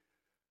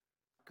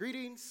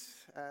Greetings.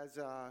 As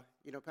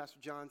Pastor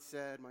John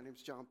said, my name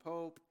is John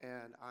Pope,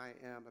 and I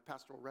am a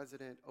pastoral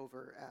resident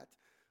over at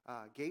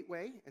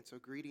Gateway. And so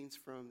greetings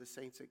from the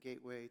saints at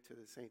Gateway to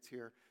the saints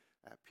here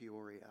at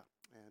Peoria.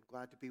 And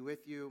glad to be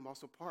with you. I'm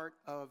also part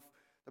of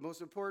one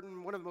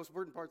of the most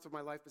important parts of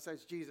my life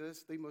besides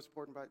Jesus, the most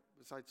important part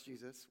besides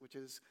Jesus, which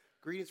is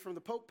greetings from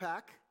the Pope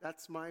Pack.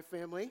 That's my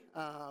family.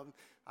 I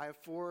have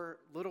 4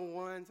 little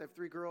ones. I have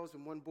 3 girls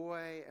and 1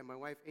 boy, and my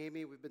wife,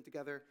 Amy. We've been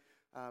together.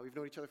 We've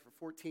known each other for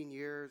 14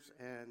 years,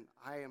 and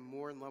I am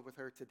more in love with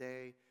her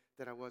today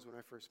than I was when I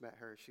first met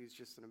her. She's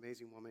just an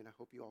amazing woman. I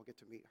hope you all get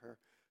to meet her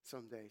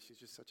someday. She's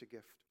just such a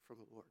gift from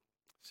the Lord.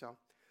 So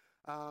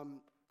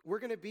we're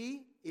going to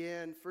be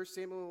in 1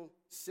 Samuel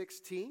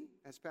 16,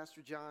 as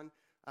Pastor John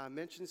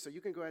mentioned. So you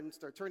can go ahead and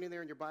start turning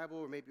there in your Bible,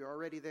 or maybe you're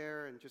already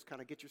there, and just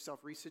kind of get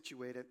yourself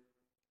resituated.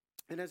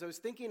 And as I was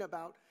thinking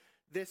about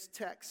this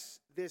text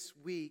this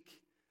week,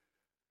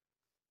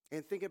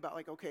 and think about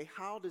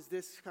how does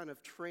this kind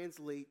of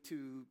translate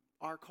to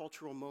our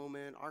cultural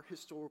moment, our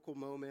historical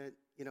moment,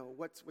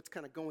 what's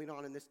kind of going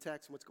on in this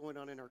text and what's going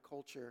on in our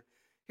culture.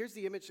 Here's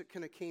the image that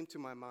kind of came to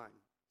my mind.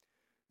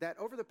 That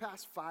over the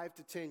past 5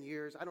 to 10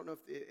 years, I don't know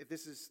if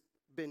this has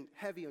been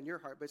heavy on your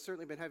heart, but it's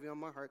certainly been heavy on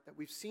my heart, that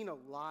we've seen a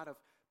lot of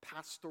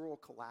pastoral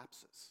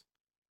collapses,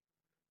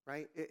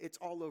 right? It's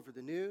all over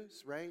the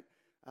news, right?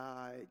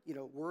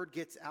 Word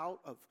gets out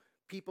of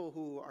people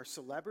who are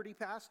celebrity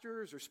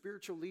pastors or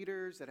spiritual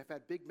leaders that have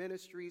had big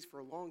ministries for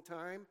a long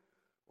time,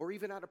 or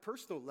even at a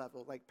personal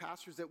level, like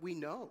pastors that we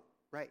know,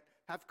 right,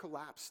 have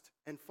collapsed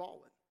and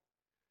fallen.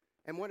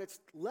 And what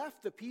it's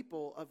left the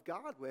people of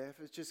God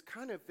with is just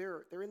kind of,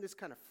 they're in this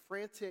kind of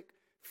frantic,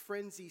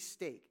 frenzy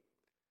state.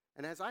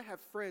 And as I have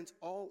friends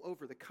all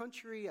over the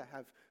country, I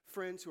have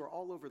friends who are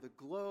all over the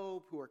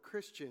globe who are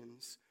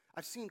Christians,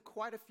 I've seen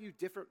quite a few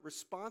different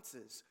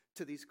responses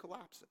to these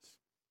collapses.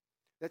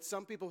 That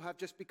some people have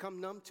just become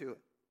numb to it.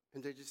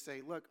 And they just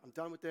say, look, I'm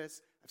done with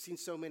this. I've seen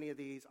so many of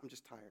these. I'm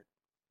just tired.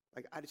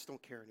 I just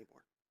don't care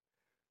anymore.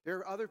 There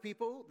are other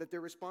people that their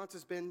response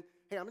has been,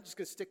 hey, I'm just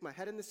going to stick my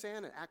head in the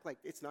sand and act like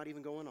it's not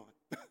even going on.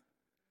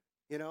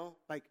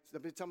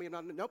 Somebody tell me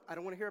nope, I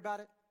don't want to hear about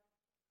it.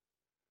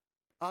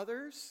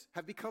 Others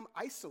have become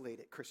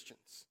isolated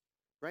Christians,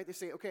 right? They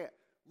say, okay,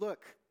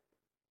 look,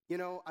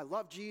 I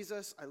love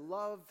Jesus. I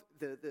love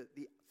the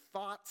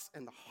thoughts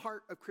and the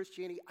heart of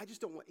Christianity. I just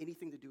don't want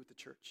anything to do with the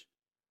church.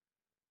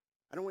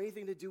 I don't want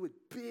anything to do with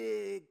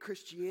big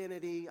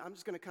Christianity. I'm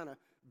just going to kind of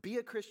be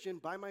a Christian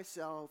by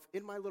myself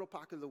in my little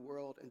pocket of the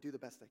world and do the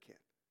best I can.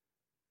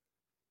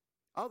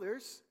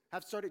 Others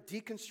have started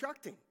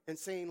deconstructing and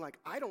saying,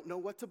 I don't know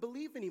what to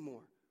believe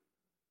anymore.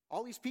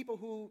 All these people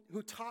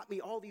who taught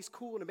me all these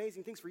cool and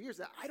amazing things for years,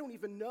 that I don't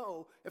even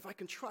know if I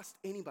can trust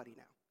anybody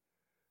now.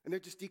 And they're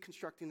just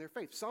deconstructing their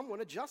faith. Some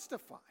want to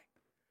justify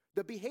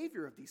the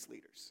behavior of these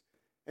leaders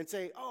and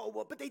say, oh,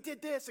 well, but they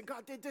did this and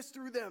God did this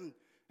through them.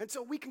 And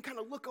so we can kind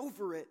of look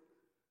over it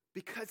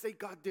because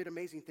God did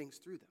amazing things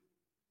through them.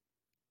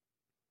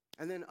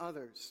 And then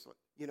others,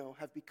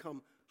 have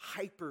become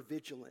hyper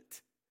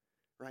vigilant,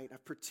 right?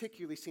 I've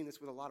particularly seen this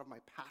with a lot of my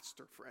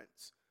pastor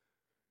friends,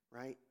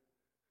 right?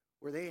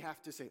 Where they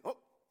have to say, oh,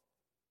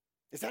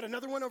 is that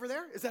another one over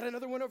there? Is that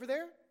another one over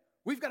there?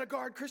 We've got to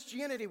guard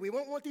Christianity. We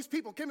won't want these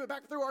people coming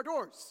back through our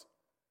doors.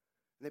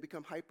 And they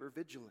become hyper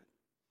vigilant.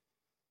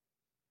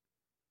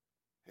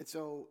 And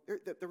so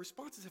the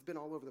responses have been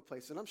all over the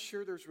place. And I'm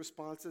sure there's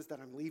responses that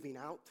I'm leaving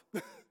out.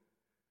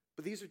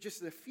 But these are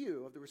just a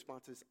few of the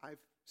responses I've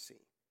seen.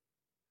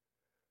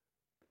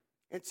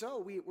 And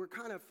so we're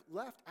kind of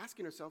left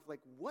asking ourselves,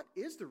 what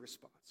is the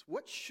response?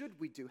 What should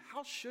we do?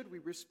 How should we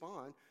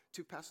respond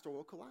to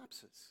pastoral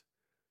collapses?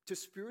 To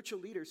spiritual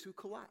leaders who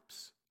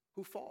collapse,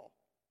 who fall?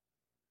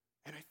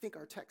 And I think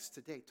our text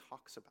today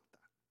talks about that.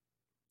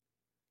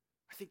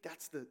 I think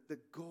that's the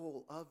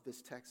goal of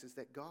this text, is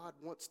that God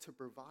wants to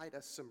provide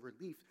us some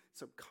relief,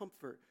 some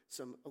comfort,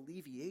 some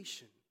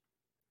alleviation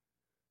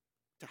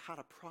to how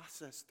to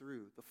process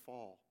through the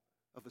fall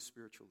of a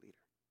spiritual leader.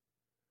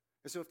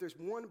 And so if there's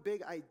one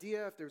big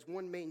idea, if there's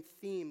one main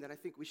theme that I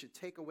think we should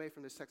take away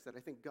from this text, that I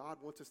think God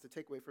wants us to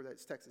take away from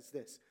this text, is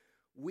this: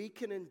 we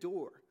can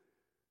endure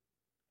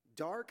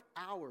dark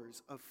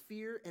hours of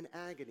fear and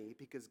agony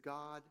because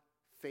God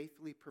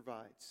faithfully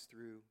provides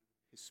through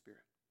His Spirit.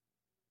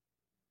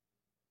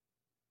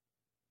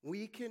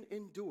 We can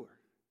endure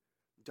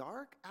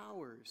dark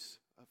hours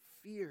of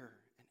fear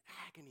and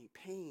agony,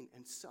 pain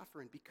and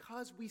suffering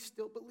because we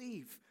still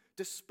believe,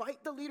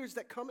 despite the leaders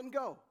that come and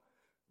go,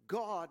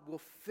 God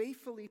will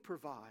faithfully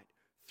provide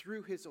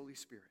through His Holy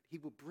Spirit. He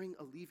will bring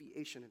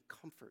alleviation and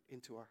comfort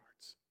into our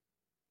hearts.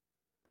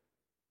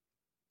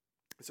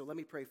 And so let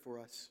me pray for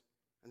us,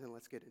 and then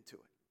let's get into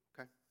it,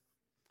 okay?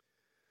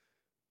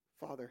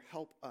 Father,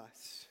 help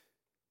us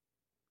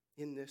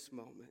in this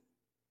moment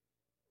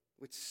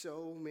with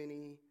so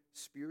many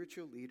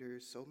spiritual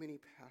leaders, so many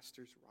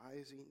pastors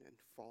rising and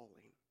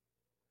falling,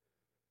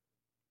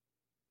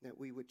 that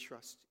we would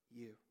trust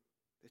you,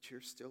 that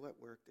you're still at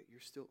work, that you're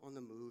still on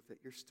the move, that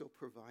you're still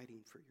providing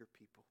for your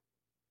people,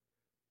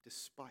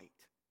 despite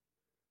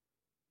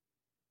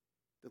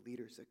the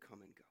leaders that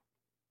come and go.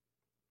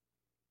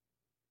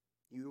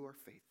 You are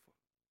faithful.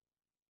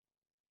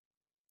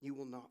 You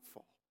will not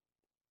fall.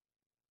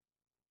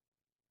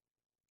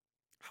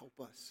 Help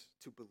us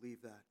to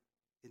believe that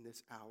in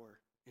this hour,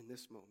 in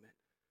this moment.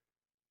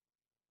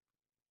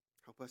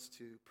 Help us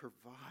to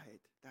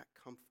provide that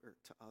comfort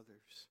to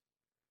others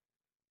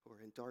who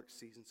are in dark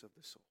seasons of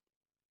the soul.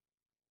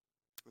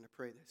 And I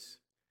pray this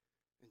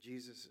in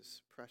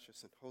Jesus'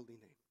 precious and holy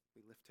name.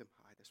 We lift him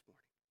high this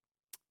morning.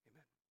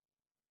 Amen.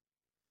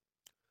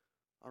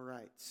 All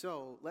right,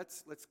 so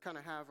let's kind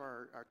of have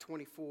our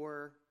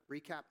 24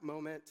 recap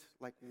moment,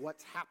 like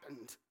what's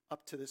happened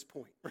up to this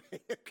point,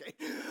 right? Okay,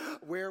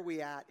 where are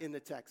we at in the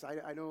text?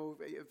 I know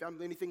if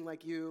I'm anything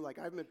like you, like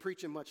I haven't been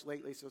preaching much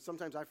lately, so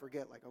sometimes I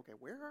forget, like, okay,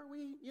 where are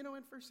we, in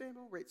 1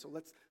 Samuel? Right, so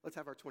let's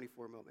have our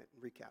 24 moment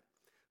recap,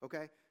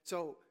 okay?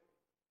 So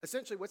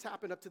essentially what's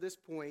happened up to this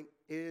point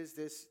is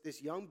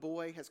this young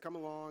boy has come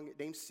along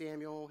named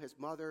Samuel. His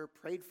mother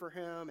prayed for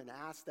him and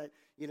asked that,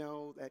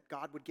 that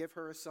God would give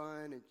her a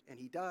son, and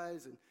he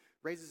does, and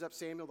raises up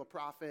Samuel the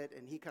prophet,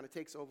 and he kind of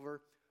takes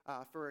over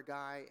for a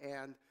guy,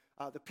 and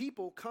the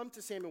people come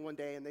to Samuel one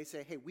day and they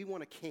say, hey, we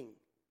want a king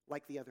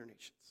like the other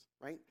nations,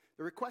 right?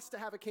 The request to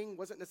have a king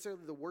wasn't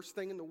necessarily the worst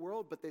thing in the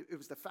world, but it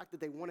was the fact that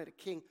they wanted a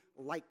king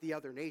like the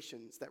other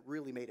nations that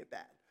really made it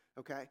bad,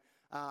 okay?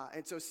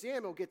 And so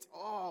Samuel gets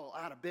all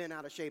out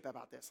of shape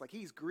about this. Like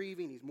he's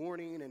grieving, he's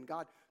mourning, and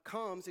God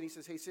comes and he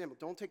says, hey, Samuel,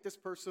 don't take this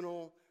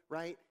personal,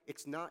 right?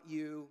 It's not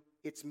you,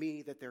 it's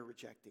me that they're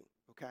rejecting,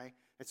 okay?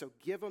 And so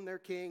give them their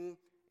king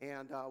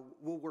and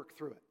we'll work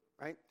through it,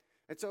 right?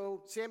 And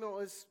so Samuel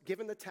is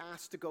given the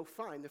task to go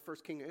find the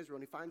first king of Israel,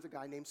 and he finds a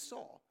guy named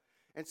Saul.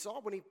 And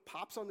Saul, when he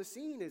pops on the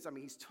scene,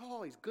 he's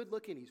tall, he's good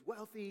looking, he's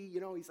wealthy,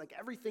 he's like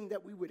everything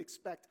that we would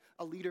expect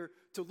a leader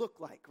to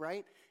look like,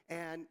 right?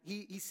 And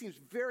he seems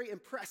very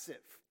impressive.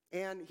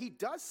 And he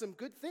does some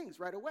good things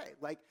right away.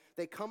 Like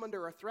they come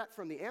under a threat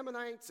from the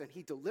Ammonites, and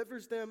he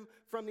delivers them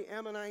from the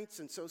Ammonites.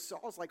 And so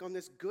Saul's like on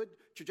this good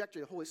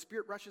trajectory. The Holy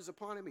Spirit rushes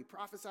upon him. He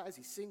prophesies,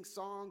 he sings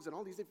songs, and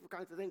all these different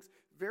kinds of things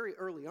very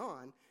early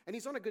on. And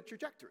he's on a good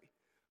trajectory.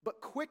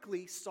 But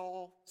quickly,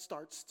 Saul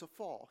starts to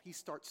fall. He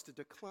starts to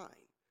decline.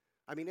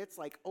 I mean, it's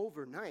like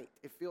overnight,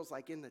 it feels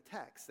like in the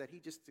text, that he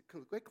just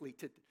quickly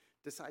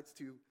decides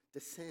to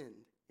descend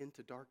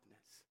into darkness.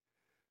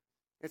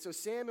 And so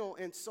Samuel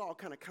and Saul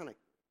kind of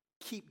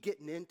keep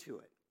getting into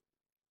it,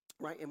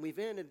 right? And we've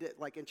ended it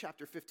like in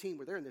chapter 15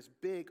 where they're in this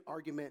big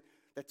argument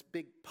that's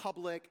big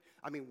public.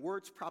 I mean,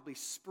 words probably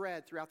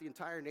spread throughout the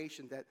entire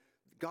nation that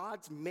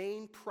God's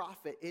main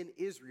prophet in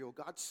Israel,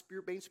 God's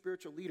main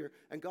spiritual leader,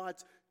 and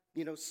God's,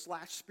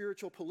 /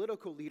 spiritual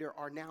political leader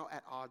are now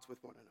at odds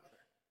with one another.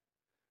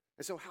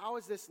 And so how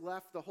has this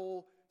left the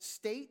whole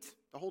state,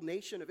 the whole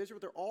nation of Israel?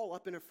 They're all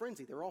up in a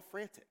frenzy. They're all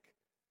frantic.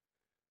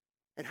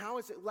 And how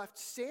has it left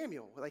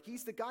Samuel? Like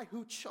he's the guy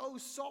who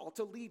chose Saul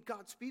to lead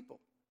God's people.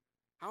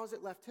 How has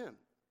it left him?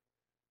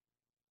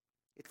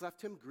 It's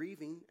left him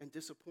grieving and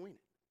disappointed.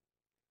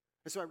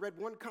 And so I read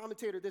one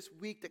commentator this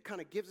week that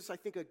kind of gives us, I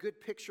think, a good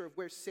picture of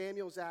where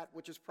Samuel's at,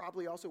 which is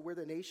probably also where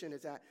the nation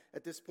is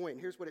at this point.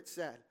 And here's what it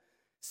said.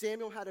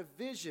 Samuel had a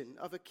vision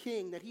of a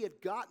king that he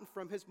had gotten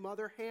from his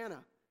mother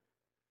Hannah.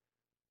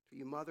 For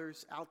you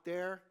mothers out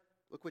there,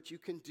 look what you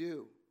can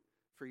do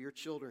for your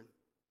children.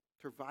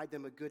 Provide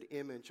them a good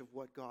image of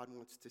what God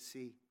wants to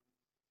see.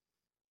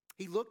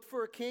 He looked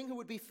for a king who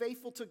would be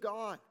faithful to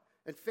God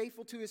and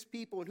faithful to his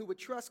people, and who would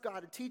trust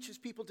God and teach his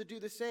people to do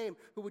the same,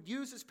 who would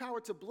use his power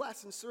to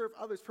bless and serve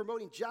others,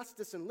 promoting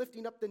justice and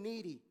lifting up the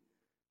needy.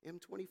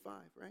 M25,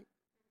 right?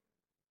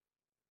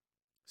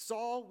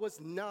 Saul was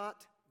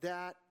not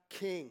that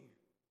king.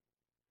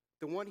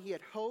 The one he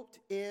had hoped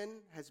in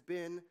has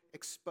been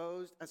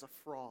exposed as a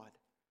fraud.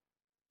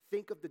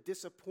 Think of the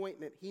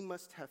disappointment he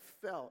must have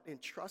felt in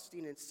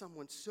trusting in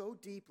someone so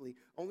deeply,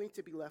 only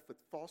to be left with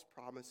false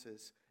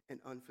promises and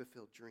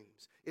unfulfilled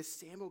dreams. Is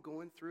Samuel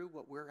going through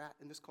what we're at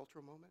in this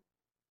cultural moment?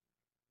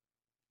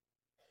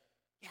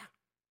 Yeah.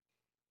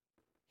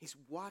 He's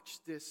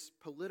watched this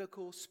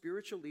political,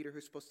 spiritual leader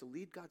who's supposed to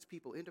lead God's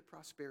people into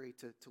prosperity,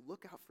 to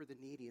look out for the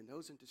needy and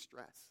those in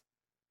distress,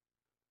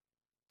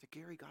 to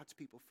carry God's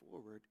people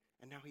forward,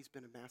 and now he's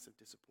been a massive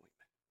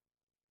disappointment.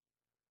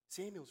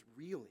 Samuel's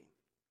reeling.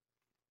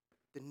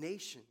 The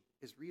nation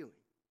is reeling.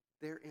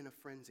 They're in a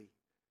frenzy.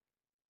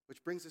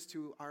 Which brings us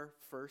to our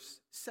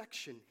first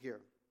section here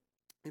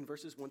in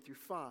verses 1 through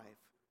 5.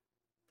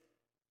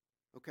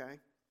 Okay?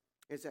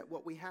 Is that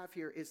what we have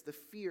here is the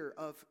fear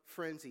of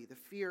frenzy, the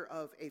fear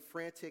of a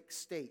frantic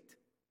state.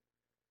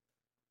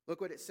 Look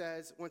what it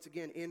says once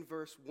again in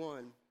verse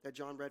 1 that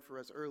John read for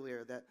us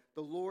earlier, that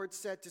the Lord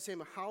said to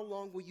Samuel, how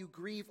long will you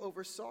grieve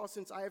over Saul,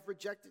 since I have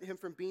rejected him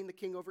from being the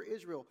king over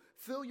Israel?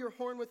 Fill your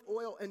horn with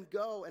oil and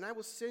go, and I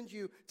will send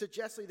you to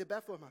Jesse the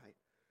Bethlehemite,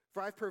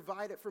 for I've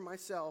provided for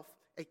myself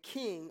a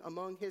king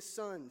among his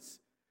sons.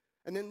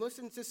 And then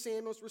listen to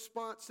Samuel's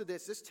response to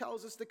this. This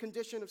tells us the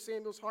condition of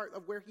Samuel's heart,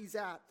 of where he's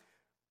at.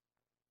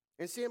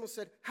 And Samuel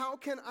said, how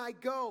can I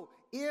go?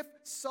 If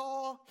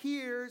Saul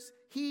hears,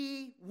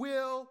 he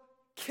will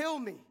kill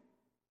me.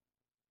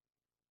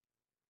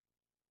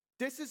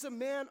 This is a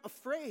man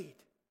afraid.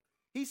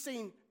 He's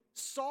saying,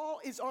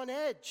 Saul is on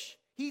edge.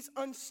 He's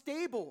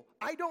unstable.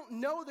 I don't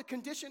know the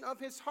condition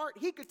of his heart.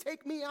 He could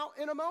take me out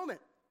in a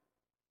moment.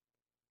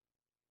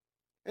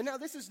 And now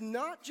this is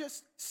not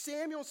just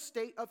Samuel's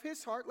state of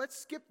his heart. Let's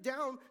skip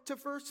down to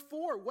verse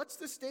 4. What's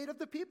the state of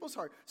the people's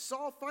heart?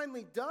 Saul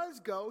finally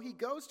does go. He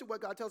goes to what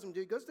God tells him to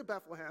do. He goes to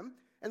Bethlehem.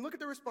 And look at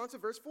the response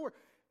of verse 4.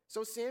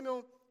 So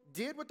Samuel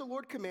did what the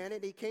Lord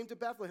commanded. He came to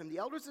Bethlehem. The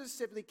elders of the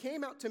assembly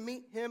came out to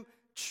meet him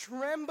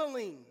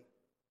trembling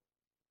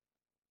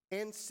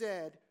and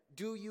said,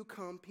 do you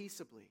come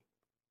peaceably?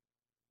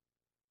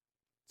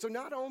 So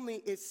not only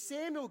is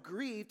Samuel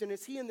grieved and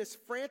is he in this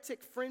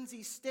frantic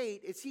frenzy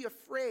state, is he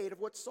afraid of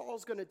what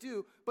Saul's going to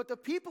do, but the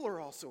people are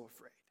also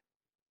afraid.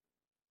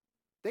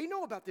 They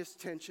know about this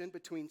tension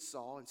between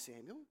Saul and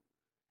Samuel.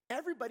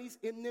 Everybody's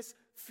in this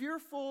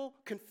fearful,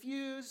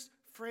 confused,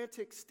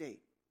 frantic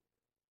state.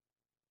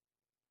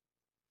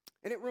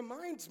 And it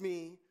reminds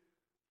me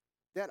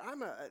that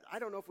I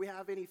don't know if we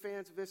have any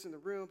fans of this in the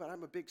room, but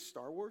I'm a big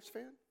Star Wars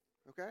fan.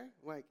 Okay?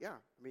 Like, yeah,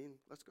 I mean,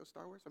 let's go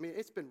Star Wars. I mean,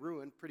 it's been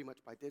ruined pretty much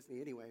by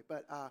Disney anyway,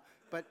 but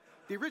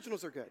the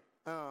originals are good.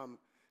 And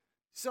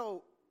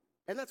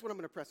that's what I'm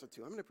going to press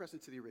into. I'm going to press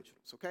into the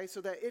originals, okay? So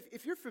that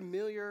if you're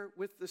familiar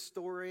with the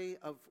story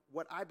of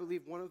what I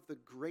believe one of the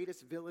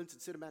greatest villains in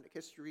cinematic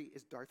history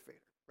is Darth Vader,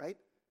 right?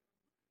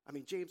 I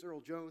mean, James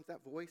Earl Jones,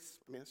 that voice,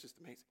 I mean, that's just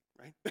amazing,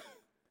 right?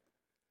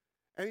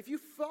 And if you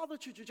follow the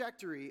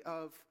trajectory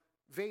of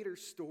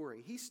Vader's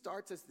story, he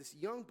starts as this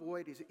young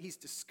boy. He's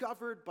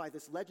discovered by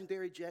this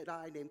legendary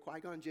Jedi named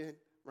Qui-Gon Jinn,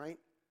 right?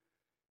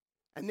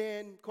 And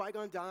then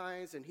Qui-Gon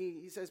dies, and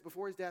he says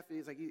before his death,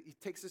 he's like, he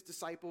takes his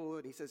disciple,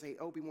 and he says, hey,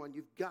 Obi-Wan,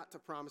 you've got to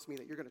promise me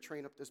that you're going to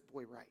train up this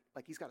boy right.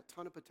 Like, he's got a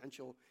ton of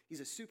potential. He's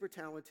a super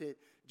talented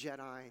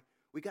Jedi.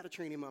 We got to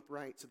train him up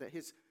right so that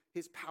his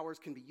powers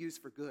can be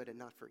used for good and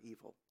not for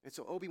evil. And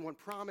so Obi-Wan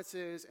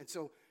promises,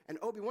 and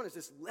Obi-Wan is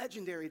this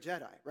legendary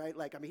Jedi, right?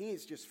 Like, I mean,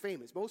 he's just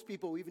famous. Most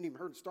people who even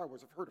heard of Star Wars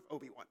have heard of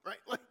Obi-Wan, right?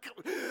 Like,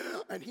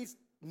 and he's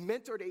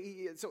mentored,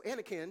 so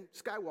Anakin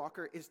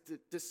Skywalker is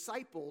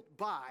discipled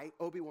by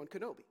Obi-Wan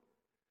Kenobi,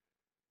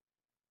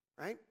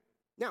 right?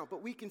 Now,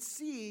 but we can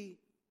see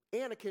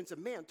Anakin's a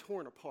man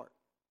torn apart,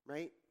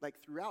 right?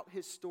 Like, throughout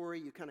his story,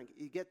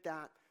 you get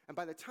that. And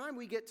by the time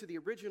we get to the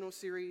original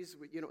series,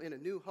 in A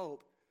New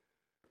Hope,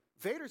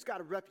 Vader's got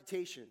a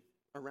reputation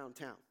around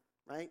town,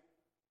 right?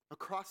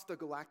 Across the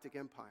galactic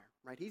empire,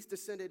 right? He's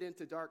descended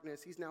into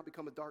darkness. He's now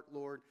become a Dark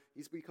Lord.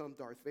 He's become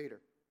Darth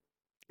Vader.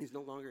 He's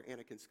no longer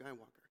Anakin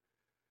Skywalker.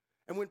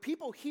 And when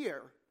people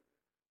hear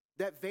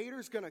that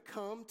Vader's going to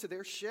come to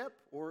their ship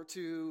or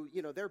to,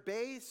 their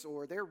base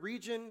or their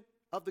region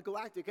of the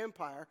galactic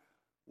empire,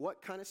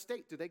 what kind of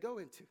state do they go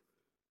into?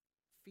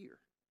 Fear,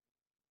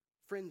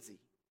 frenzy,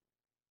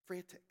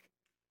 frantic.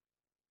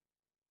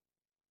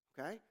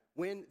 Okay?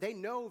 When they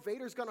know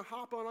Vader's going to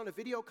hop on a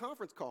video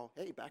conference call.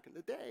 Hey, back in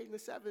the day, in the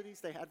 70s,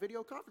 they had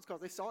video conference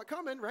calls. They saw it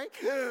coming, right?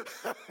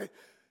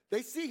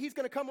 They see he's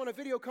going to come on a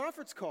video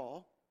conference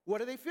call. What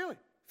are they feeling?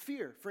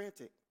 Fear,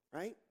 frantic,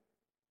 right?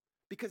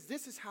 Because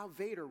this is how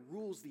Vader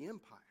rules the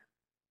empire,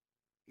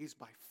 is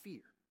by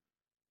fear.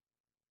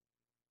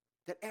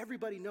 That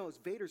everybody knows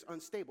Vader's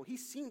unstable. He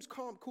seems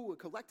calm, cool, and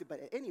collected,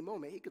 but at any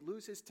moment, he could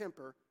lose his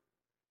temper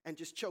and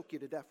just choke you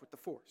to death with the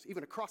Force,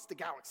 even across the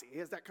galaxy. He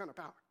has that kind of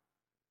power.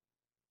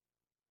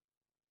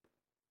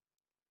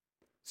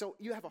 So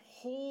you have a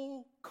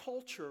whole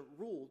culture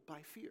ruled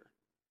by fear.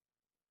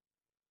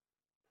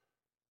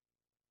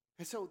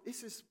 And so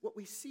this is what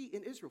we see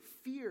in Israel.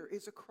 Fear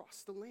is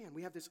across the land.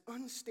 We have this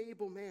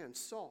unstable man,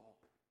 Saul,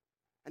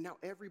 and now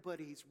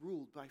everybody's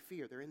ruled by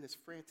fear. They're in this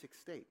frantic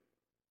state.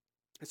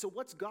 And so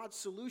what's God's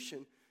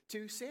solution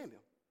to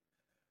Samuel?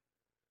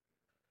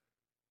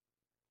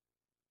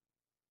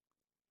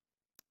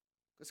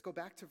 Let's go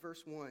back to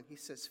verse 1. He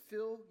says,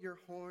 fill your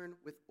horn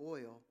with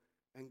oil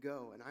and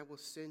go, and I will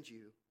send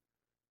you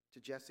to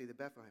Jesse the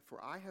Bethlehemite,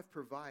 for I have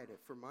provided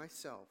for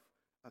myself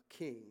a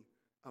king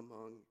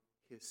among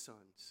his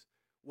sons.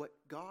 What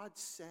God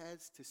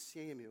says to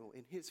Samuel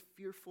in his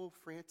fearful,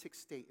 frantic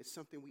state is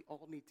something we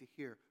all need to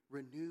hear.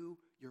 Renew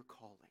your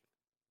calling.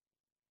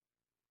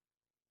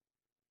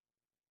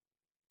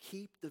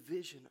 Keep the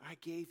vision I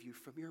gave you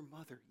from your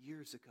mother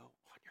years ago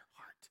on your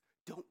heart.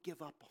 Don't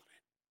give up on it.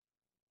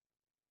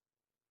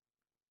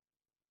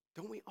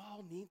 Don't we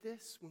all need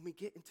this when we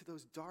get into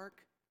those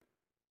dark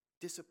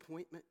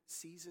disappointment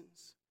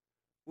seasons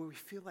where we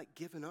feel like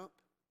giving up?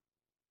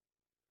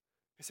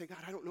 I say, God,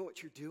 I don't know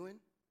what you're doing.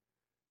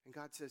 And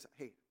God says,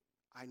 hey,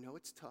 I know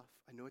it's tough.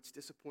 I know it's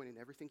disappointing.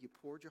 Everything you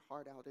poured your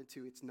heart out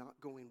into, it's not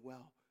going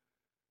well.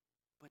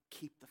 But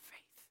keep the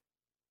faith.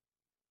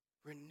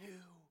 Renew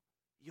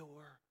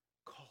your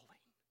calling.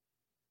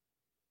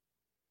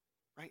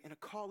 Right? And a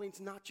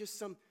calling's not just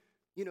some,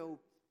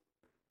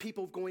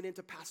 people going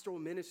into pastoral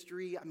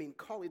ministry. I mean,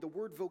 calling, the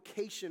word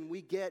vocation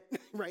we get,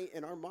 right,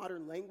 in our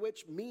modern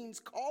language means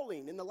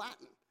calling in the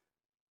Latin.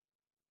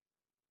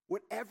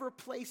 Whatever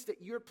place that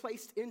you're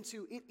placed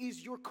into, it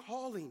is your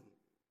calling.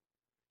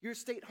 You're a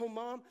stay-at-home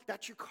mom,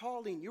 that's your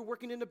calling. You're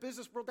working in the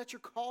business world, that's your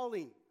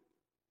calling.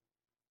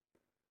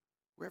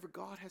 Wherever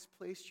God has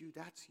placed you,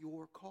 that's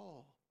your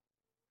call.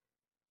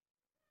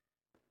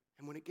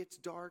 And when it gets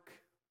dark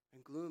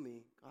and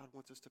gloomy, God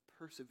wants us to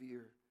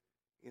persevere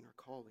in our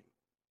calling,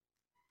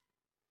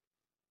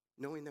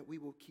 knowing that we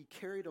will be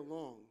carried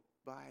along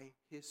by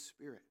His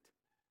Spirit.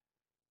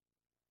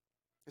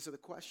 And so the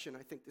question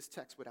I think this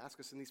text would ask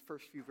us in these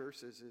first few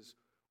verses is,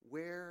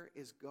 where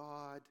is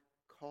God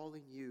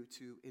calling you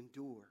to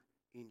endure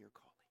in your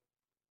calling?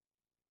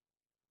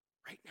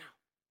 Right now,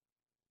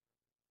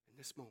 in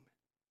this moment.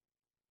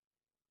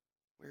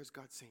 Where is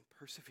God saying,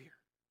 persevere,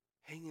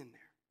 hang in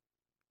there.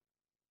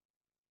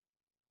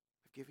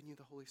 I've given you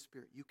the Holy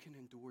Spirit. You can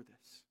endure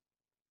this.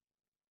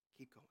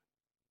 Keep going.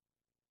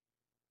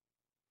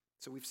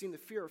 So we've seen the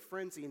fear of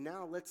frenzy, and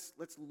now let's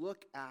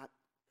look at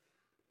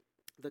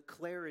the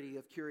clarity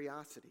of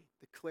curiosity.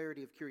 The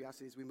clarity of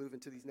curiosity as we move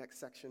into these next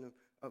section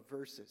of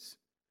verses.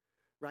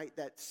 Right?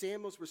 That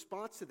Samuel's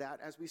response to that,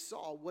 as we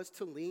saw, was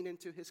to lean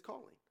into his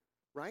calling.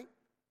 Right?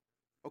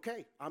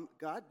 Okay,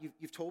 God,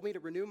 you've told me to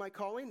renew my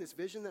calling, this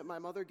vision that my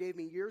mother gave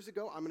me years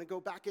ago. I'm going to go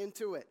back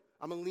into it.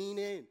 I'm going to lean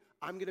in.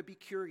 I'm going to be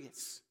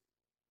curious.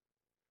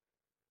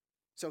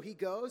 So he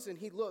goes and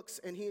he looks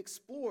and he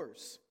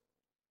explores,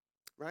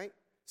 right?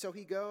 So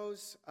he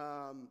goes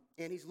and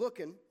he's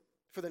looking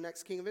for the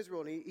next king of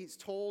Israel. And he's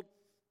told,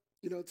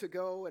 to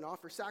go and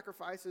offer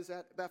sacrifices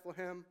at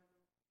Bethlehem.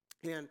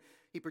 And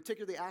he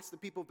particularly asked the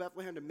people of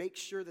Bethlehem to make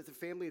sure that the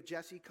family of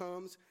Jesse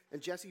comes,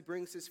 and Jesse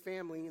brings his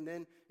family. And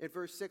then in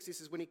verse 6, he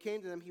says, when he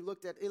came to them, he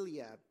looked at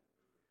Eliab,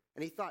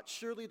 and he thought,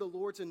 surely the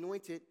Lord's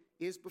anointed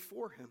is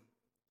before him.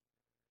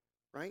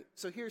 Right?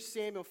 So here's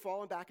Samuel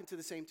falling back into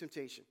the same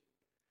temptation.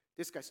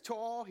 This guy's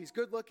tall, he's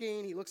good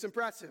looking, he looks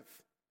impressive.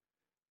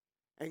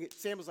 And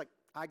Samuel's like,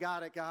 I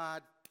got it,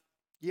 God.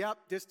 Yep,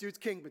 this dude's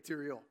king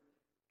material.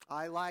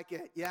 I like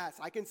it. Yes,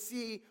 I can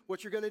see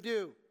what you're going to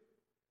do.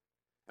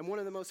 And one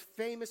of the most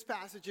famous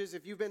passages,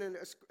 if you've been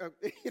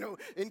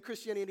in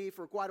Christianity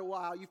for quite a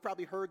while, you've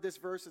probably heard this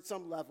verse at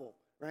some level,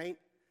 right?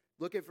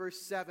 Look at verse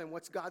 7.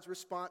 What's God's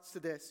response to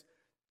this?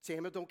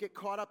 Samuel, don't get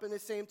caught up in the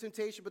same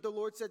temptation. But the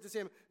Lord said to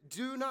Samuel,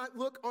 do not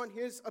look on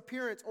his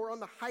appearance or on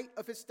the height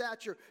of his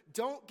stature.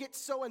 Don't get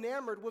so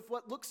enamored with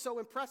what looks so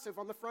impressive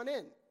on the front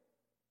end.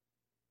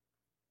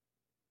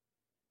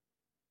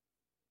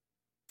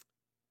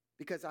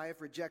 Because I have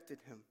rejected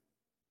him.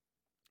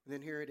 And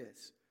then here it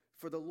is.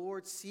 For the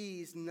Lord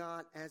sees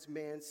not as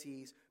man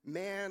sees.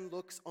 Man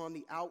looks on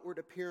the outward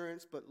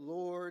appearance, but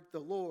the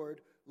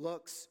Lord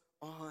looks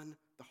on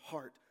the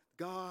heart.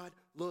 God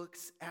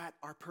looks at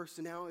our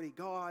personality.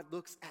 God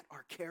looks at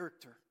our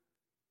character.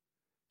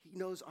 He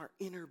knows our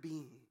inner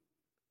being.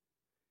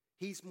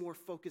 He's more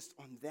focused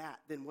on that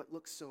than what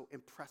looks so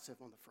impressive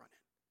on the front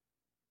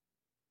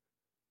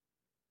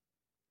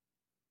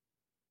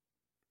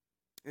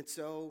end. And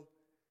so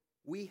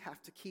we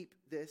have to keep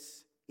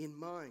this in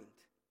mind,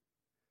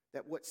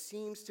 that what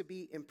seems to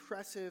be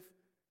impressive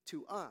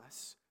to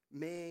us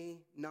may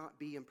not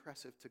be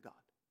impressive to God.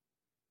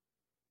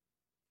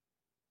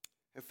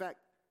 In fact,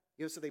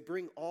 so they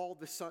bring all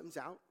the sons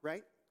out,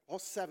 right? All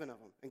 7 of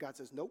them. And God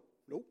says, nope,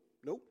 nope,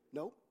 nope,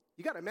 nope.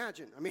 You got to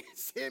imagine.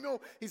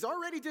 Samuel, he's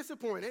already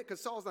disappointed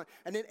because Saul's not.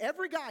 And then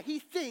every guy he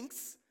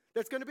thinks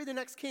that's going to be the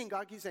next king,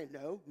 God keeps saying,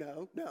 no,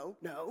 no, no,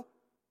 no.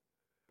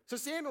 So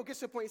Samuel gets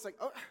to a point, he's like,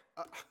 God,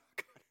 I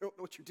don't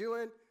know what you're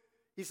doing.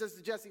 He says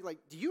to Jesse,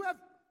 do you have,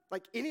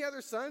 any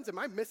other sons? Am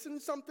I missing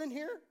something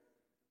here?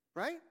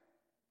 Right?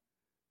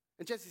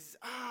 And Jesse says,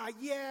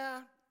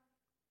 yeah.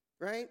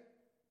 Right?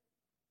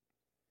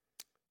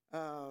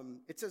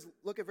 It says,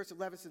 look at verse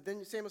 11. It says,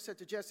 then Samuel said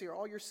to Jesse, are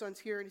all your sons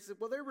here? And he said,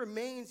 well, there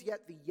remains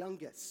yet the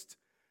youngest.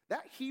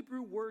 That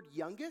Hebrew word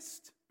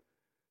youngest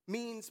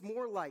means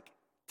more like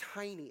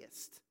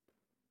tiniest.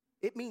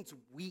 It means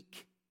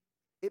weak.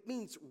 It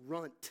means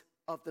runt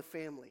of the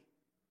family.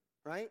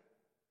 Right?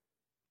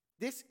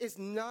 This is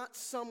not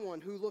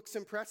someone who looks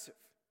impressive.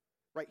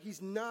 Right?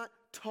 He's not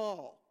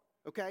tall.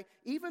 Okay?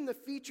 Even the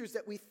features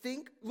that we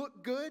think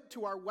look good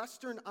to our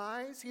Western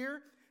eyes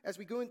here, as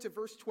we go into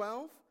verse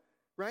 12,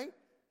 right?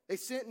 They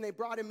sent and they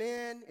brought him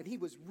in, and he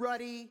was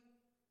ruddy,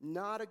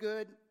 not a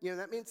good,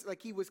 that means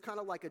he was kind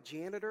of like a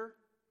janitor,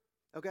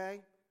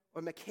 okay?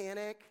 Or a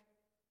mechanic,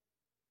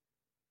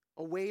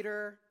 a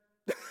waiter,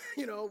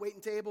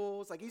 waiting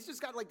tables. He's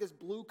just got this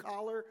blue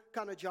collar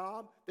kind of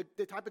job,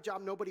 the type of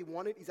job nobody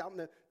wanted. He's out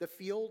in the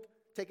field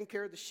taking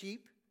care of the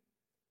sheep.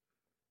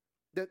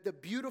 The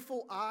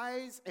beautiful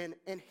eyes and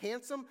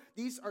handsome,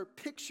 these are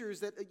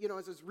pictures that, as I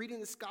was reading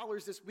the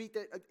scholars this week,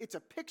 that it's a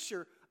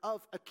picture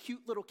of a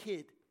cute little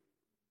kid.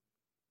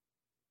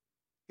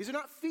 These are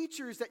not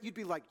features that you'd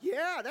be like,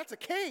 yeah, that's a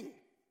king.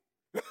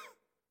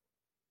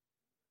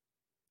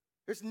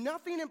 There's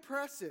nothing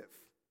impressive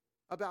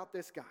about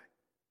this guy.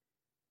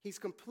 He's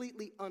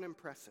completely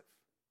unimpressive.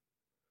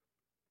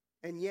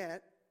 And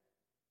yet,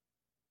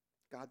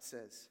 God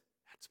says,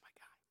 that's my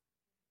guy.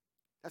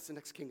 That's the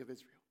next king of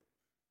Israel.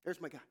 There's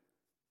my guy.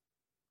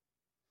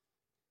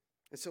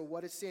 And so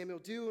what does Samuel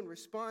do in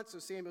response? So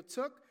Samuel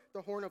took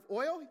the horn of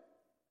oil,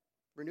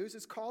 renews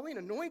his calling,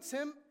 anoints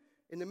him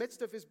in the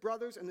midst of his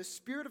brothers, and the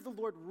Spirit of the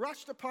Lord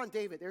rushed upon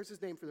David. There's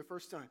his name for the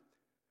first time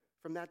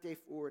from that day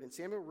forward. And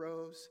Samuel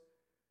rose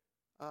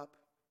up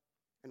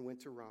and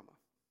went to Ramah.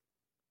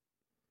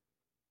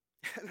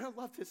 And I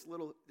love this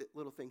little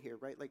thing here,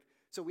 right? Like,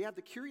 so we have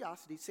the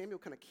curiosity. Samuel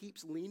kind of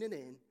keeps leaning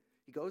in.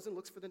 He goes and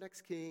looks for the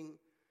next king.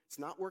 It's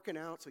not working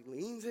out, so he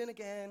leans in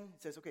again. He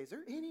says, okay, is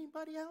there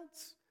anybody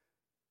else?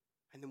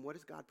 And then what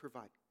does God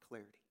provide?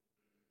 Clarity.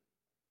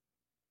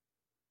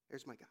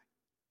 There's my guy.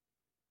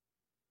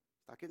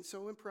 Not getting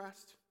so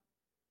impressed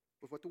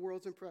with what the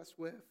world's impressed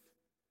with.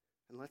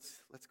 And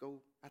let's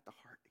go at the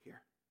heart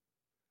here.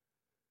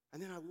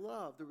 And then I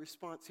love the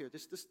response here.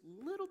 This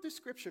little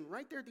description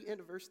right there at the end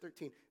of verse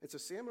 13. And so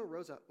Samuel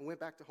rose up and went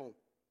back to home.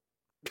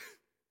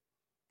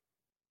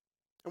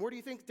 And where do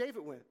you think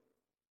David went?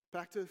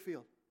 Back to the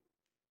field.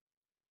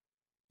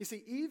 You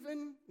see,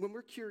 even when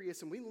we're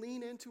curious and we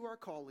lean into our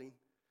calling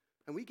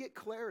and we get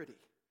clarity,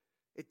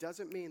 it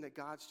doesn't mean that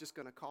God's just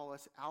going to call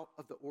us out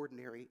of the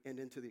ordinary and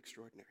into the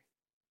extraordinary.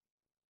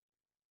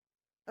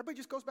 Everybody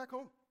just goes back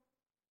home.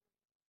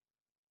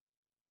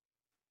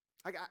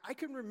 I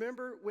can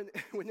remember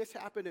when this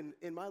happened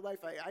in my life.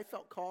 I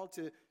felt called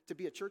to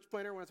be a church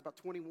planter when I was about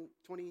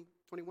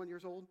 21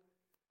 years old.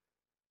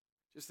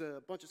 Just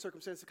a bunch of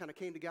circumstances kind of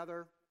came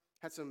together.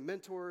 Had some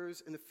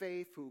mentors in the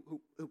faith who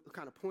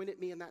kind of pointed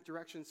me in that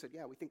direction, said,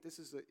 yeah, we think this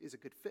is a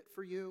good fit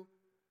for you.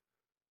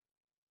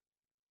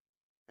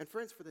 And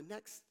friends, for the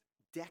next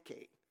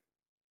decade,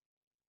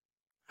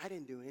 I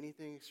didn't do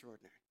anything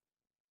extraordinary.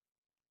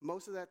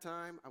 Most of that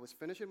time, I was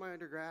finishing my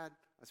undergrad,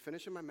 I was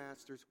finishing my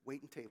master's,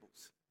 waiting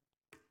tables.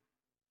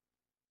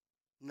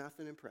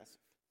 Nothing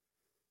impressive.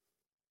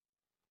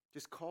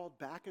 Just called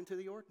back into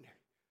the ordinary.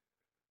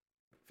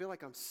 I feel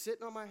like I'm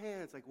sitting on my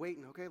hands, like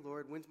waiting, okay,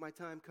 Lord, when's my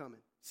time coming?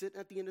 Sitting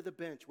at the end of the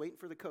bench, waiting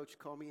for the coach to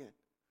call me in.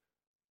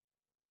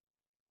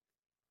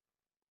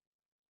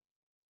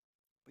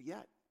 But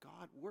yet,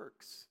 God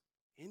works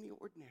in the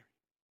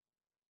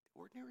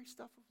ordinary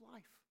stuff of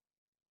life.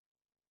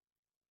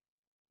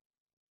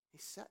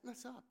 He's setting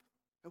us up.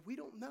 And we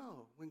don't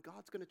know when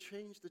God's going to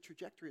change the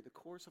trajectory, the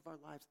course of our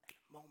lives at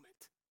a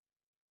moment.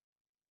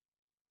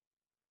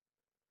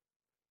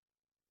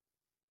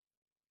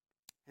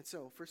 And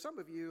so, for some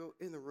of you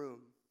in the room,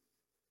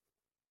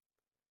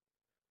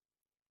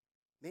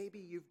 maybe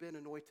you've been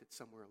anointed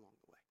somewhere along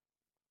the way.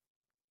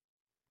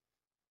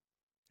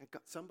 And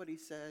somebody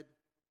said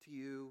to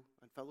you,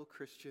 a fellow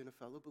Christian, a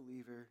fellow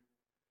believer,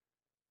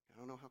 I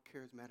don't know how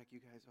charismatic you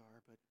guys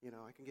are, but,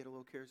 I can get a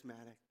little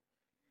charismatic.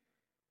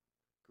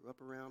 Grew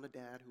up around a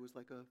dad who was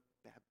like a,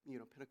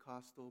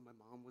 Pentecostal. My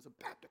mom was a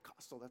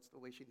Baptist-costal. That's the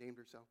way she named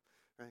herself,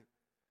 right?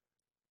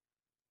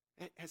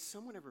 Has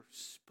someone ever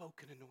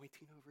spoken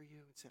anointing over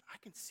you and said, I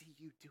can see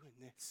you doing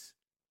this.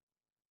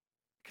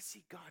 I can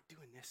see God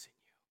doing this in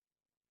you.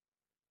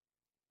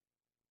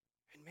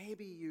 And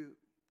maybe you've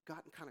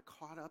gotten kind of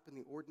caught up in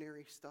the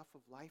ordinary stuff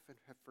of life and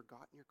have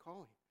forgotten your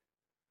calling.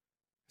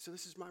 So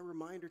this is my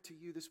reminder to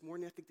you this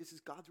morning. I think this is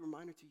God's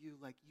reminder to you,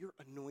 like, you're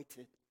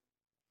anointed.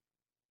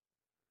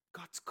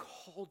 God's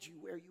called you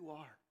where you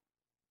are.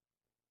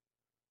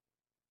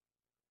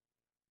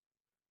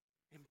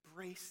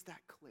 Embrace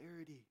that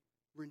clarity.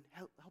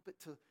 Help it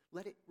to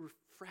let it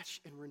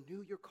refresh and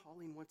renew your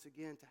calling once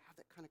again, to have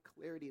that kind of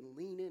clarity and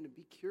lean in and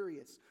be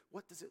curious.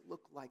 What does it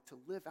look like to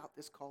live out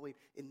this calling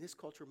in this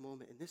cultural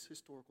moment, in this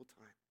historical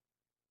time?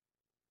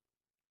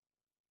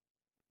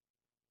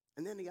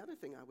 And then the other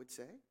thing I would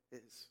say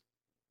is,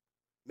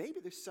 maybe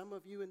there's some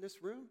of you in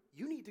this room,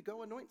 you need to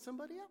go anoint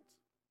somebody else.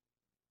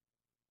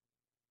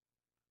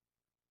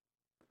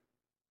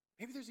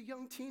 Maybe there's a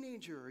young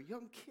teenager or a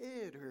young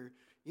kid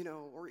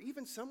or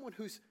even someone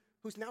who's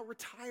now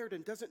retired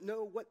and doesn't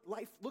know what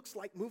life looks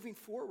like moving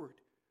forward.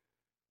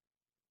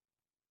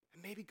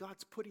 And maybe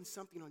God's putting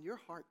something on your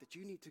heart that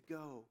you need to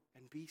go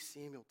and be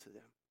Samuel to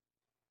them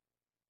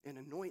and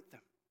anoint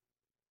them.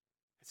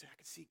 And say, I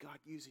can see God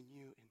using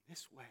you in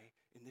this way,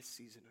 in this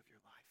season of your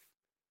life.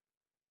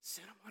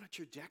 Set them on a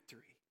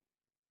trajectory.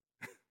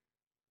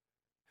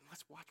 And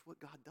let's watch what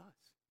God does.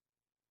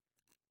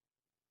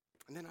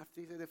 And then I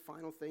think the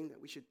final thing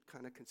that we should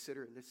kind of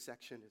consider in this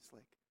section is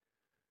like,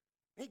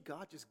 may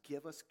God just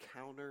give us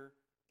counter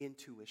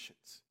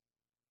intuitions,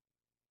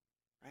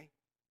 right?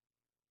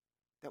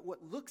 That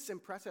what looks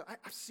impressive,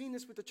 I've seen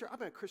this with the church. I've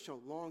been a Christian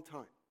a long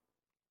time,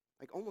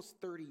 like almost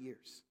 30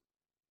 years.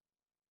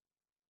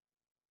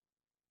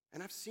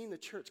 And I've seen the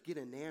church get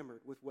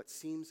enamored with what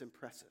seems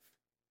impressive,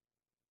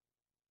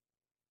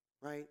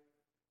 right?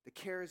 The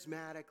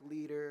charismatic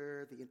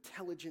leader, the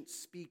intelligent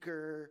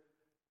speaker.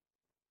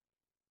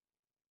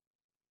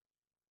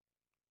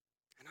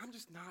 And I'm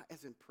just not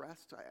as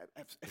impressed.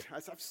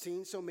 As I've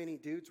seen so many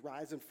dudes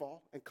rise and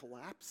fall and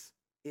collapse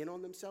in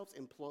on themselves,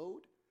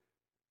 implode.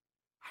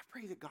 I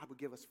pray that God would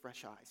give us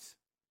fresh eyes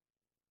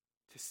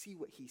to see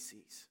what he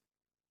sees,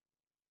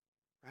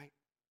 right?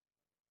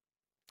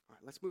 All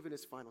right, let's move in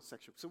this final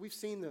section. So we've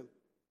seen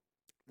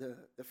the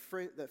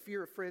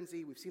fear of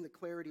frenzy. We've seen the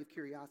clarity of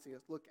curiosity.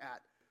 Let's look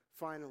at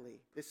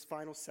finally, this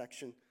final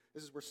section,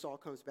 this is where Saul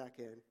comes back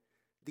in,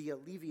 the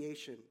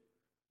alleviation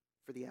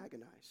for the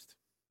agonized.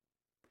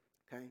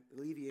 Okay?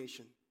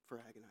 Alleviation for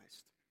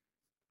agonized.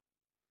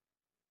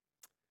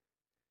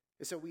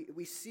 And so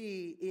we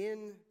see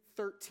in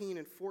 13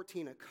 and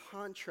 14 a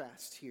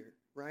contrast here,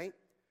 right?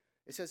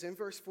 It says in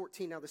verse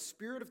 14, now the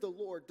Spirit of the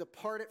Lord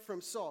departed from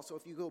Saul. So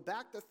if you go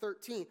back to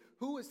 13,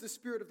 who is the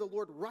Spirit of the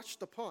Lord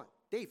rushed upon?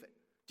 David.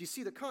 Do you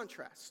see the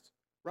contrast,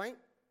 right?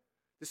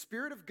 The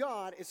Spirit of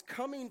God is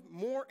coming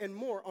more and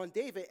more on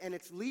David, and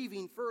it's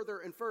leaving further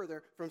and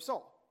further from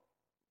Saul.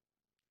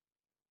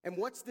 And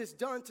what's this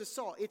done to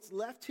Saul? It's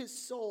left his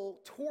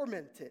soul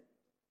tormented,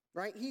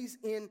 right? He's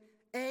in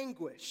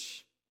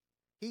anguish.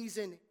 He's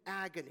in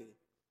agony,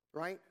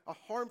 right? A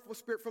harmful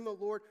spirit from the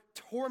Lord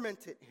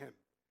tormented him,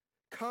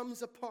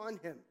 comes upon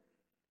him.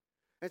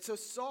 And so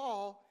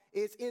Saul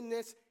is in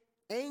this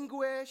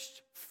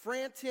anguished,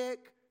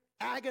 frantic,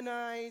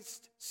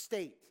 agonized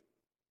state.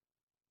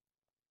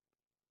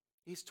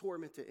 He's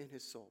tormented in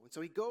his soul. And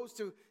so he goes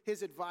to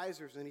his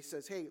advisors and he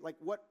says, hey, like,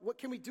 what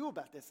can we do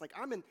about this? Like,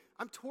 I'm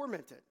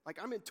tormented.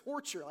 Like, I'm in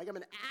torture. Like, I'm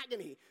in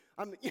agony.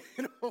 I'm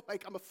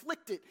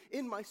afflicted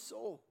in my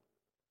soul.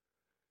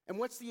 And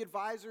what's the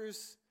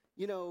advisor's,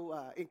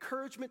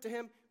 encouragement to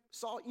him?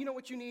 Saul, you know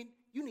what you need?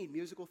 You need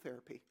musical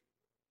therapy.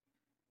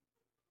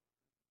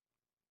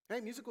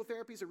 Hey, musical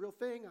therapy is a real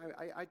thing.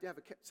 I have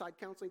a side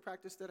counseling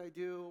practice that I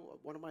do.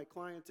 One of my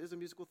clients is a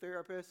musical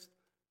therapist.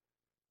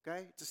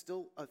 Okay, it's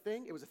still a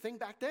thing. It was a thing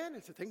back then.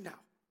 It's a thing now.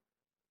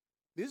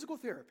 Musical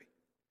therapy,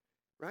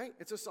 right?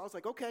 And so Saul's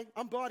like, okay,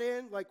 I'm bought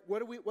in. Like, what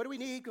do we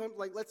need?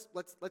 Like, let's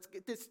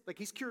get this. Like,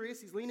 he's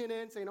curious. He's leaning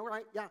in, saying, all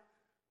right, yeah,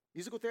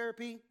 musical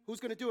therapy. Who's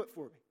going to do it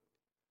for me?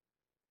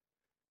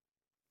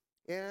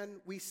 And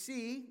we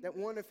see that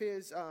one of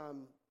his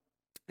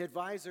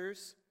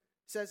advisors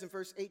says in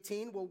verse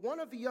 18, well,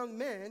 one of the young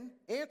men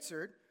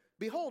answered,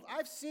 behold,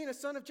 I've seen a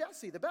son of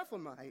Jesse, the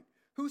Bethlehemite,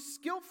 who's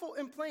skillful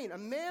in playing, a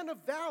man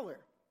of valor.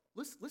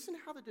 Listen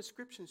how the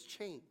description's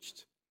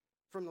changed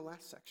from the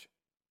last section.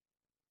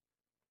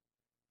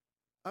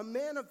 A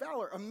man of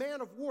valor, a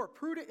man of war,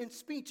 prudent in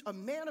speech, a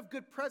man of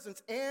good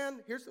presence, and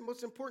here's the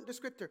most important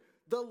descriptor,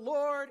 the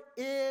Lord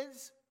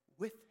is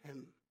with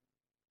him.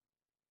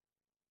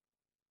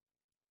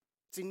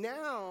 See,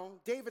 now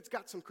David's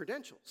got some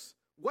credentials.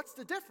 What's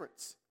the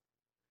difference?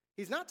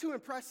 He's not too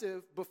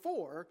impressive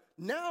before.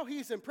 Now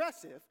he's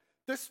impressive.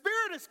 The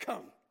Spirit has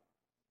come.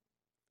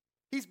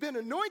 He's been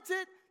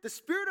anointed. The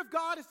Spirit of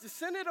God has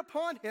descended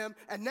upon him,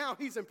 and now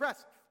he's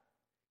impressive.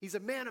 He's a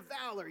man of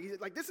valor. He's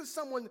like, this is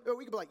someone who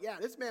we can be like, yeah,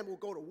 this man will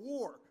go to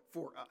war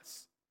for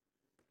us.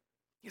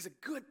 He has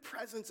a good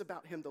presence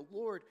about him. The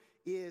Lord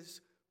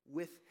is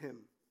with him.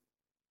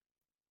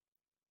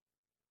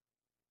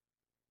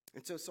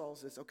 And so Saul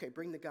says, okay,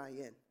 bring the guy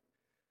in.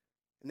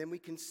 And then we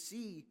can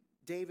see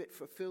David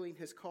fulfilling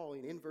his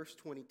calling in verse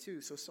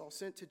 22. So Saul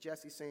sent to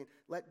Jesse saying,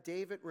 let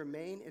David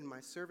remain in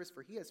my service,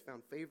 for he has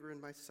found favor in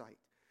my sight.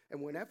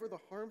 And whenever the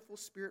harmful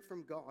spirit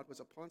from God was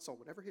upon Saul,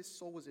 whenever his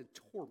soul was in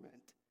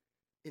torment,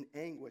 in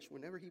anguish,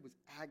 whenever he was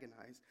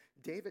agonized,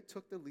 David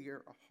took the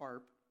lyre, a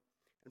harp,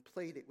 and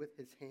played it with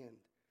his hand.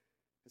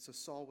 And so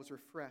Saul was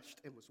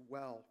refreshed and was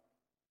well,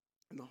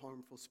 and the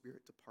harmful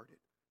spirit departed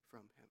from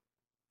him.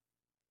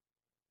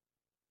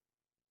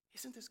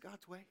 Isn't this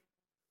God's way?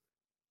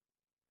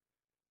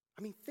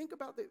 I mean, think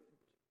about that.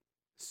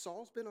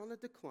 Saul's been on a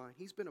decline.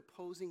 He's been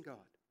opposing God.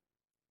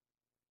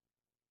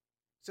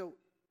 So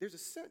there's a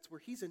sense where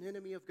he's an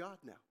enemy of God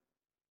now.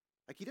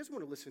 Like, he doesn't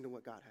want to listen to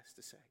what God has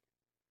to say.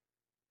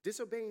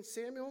 Disobeying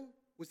Samuel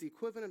was the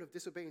equivalent of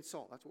disobeying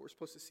Saul. That's what we're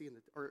supposed to see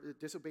or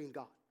disobeying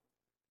God.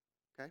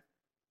 Okay?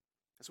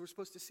 That's what we're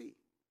supposed to see.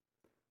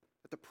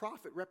 That the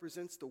prophet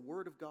represents the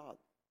word of God,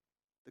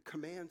 the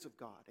commands of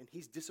God, and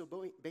he's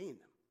disobeying them.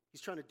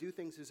 He's trying to do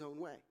things his own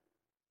way.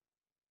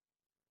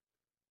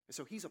 And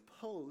so he's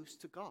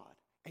opposed to God.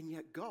 And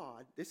yet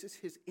God, this is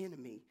his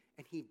enemy,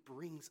 and he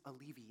brings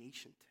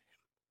alleviation to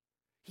him.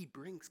 He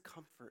brings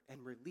comfort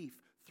and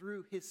relief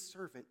through his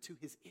servant to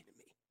his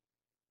enemy.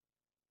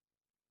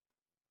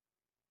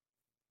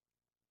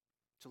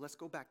 So let's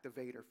go back to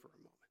Vader for a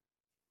moment.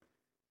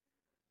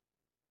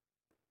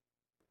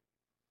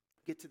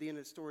 Get to the end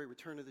of the story,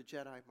 Return of the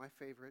Jedi, my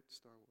favorite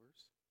Star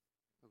Wars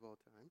of all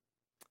time.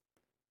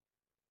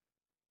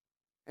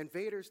 And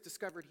Vader's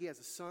discovered he has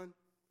a son.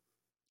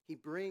 He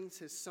brings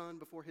his son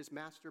before his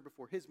master,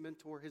 before his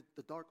mentor,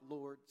 the Dark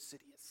Lord,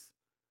 Sidious,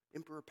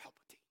 Emperor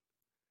Palpatine.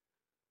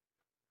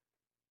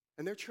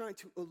 And they're trying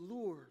to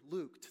allure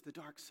Luke to the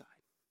dark side.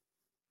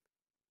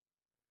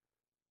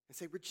 And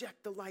say,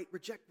 reject the light,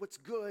 reject what's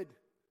good.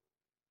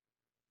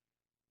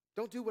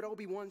 Don't do what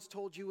Obi-Wan's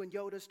told you and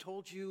Yoda's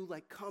told you,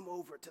 like, come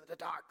over to the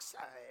dark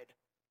side.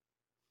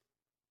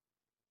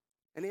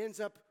 And it ends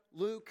up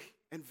Luke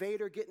and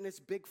Vader getting this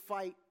big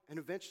fight, and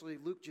eventually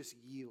Luke just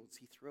yields.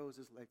 He throws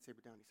his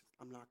lightsaber down. He says,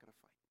 I'm not going to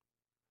fight.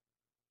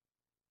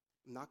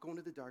 I'm not going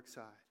to the dark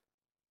side.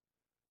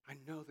 I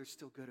know there's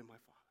still good in my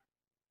Father.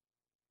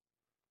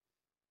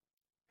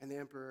 And the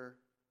Emperor,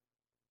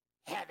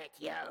 have it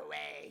your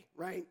way,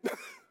 right?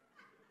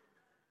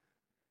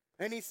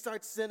 And he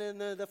starts sending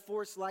the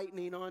force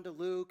lightning onto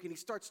Luke, and he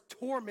starts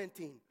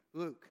tormenting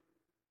Luke.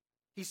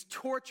 He's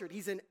tortured.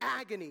 He's in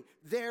agony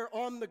there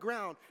on the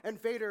ground. And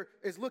Vader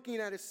is looking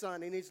at his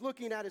son, and he's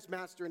looking at his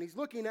master, and he's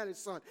looking at his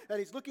son, and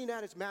he's looking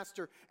at his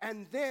master.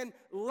 And then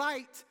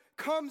light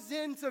comes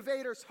into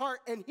Vader's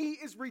heart, and he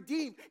is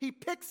redeemed. He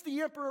picks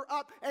the Emperor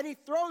up, and he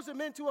throws him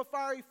into a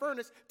fiery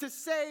furnace to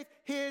save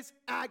his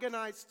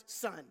agonized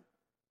son.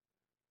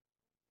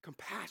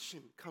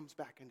 Compassion comes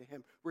back into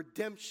him.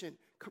 Redemption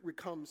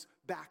comes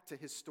back to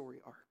his story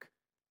arc.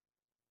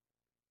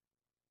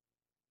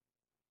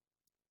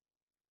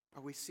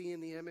 Are we seeing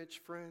the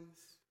image, friends?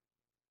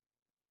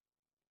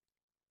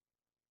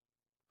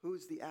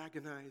 Who's the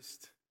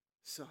agonized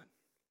son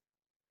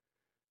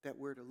that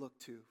we're to look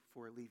to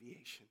for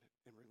alleviation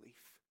and relief?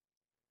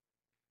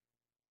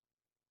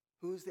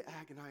 Who's the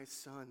agonized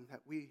son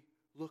that we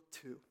look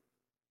to?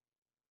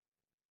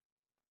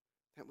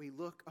 That we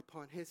look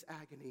upon his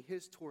agony,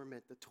 his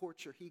torment, the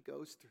torture he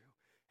goes through,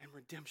 and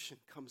redemption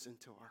comes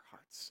into our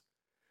hearts.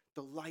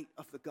 The light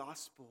of the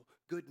gospel,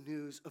 good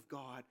news of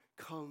God,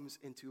 comes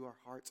into our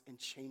hearts and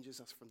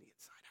changes us from the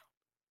inside out.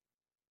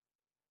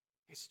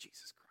 It's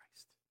Jesus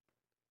Christ,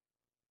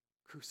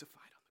 crucified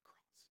on the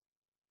cross.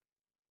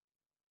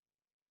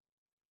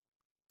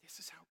 This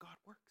is how God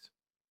works.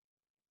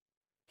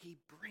 He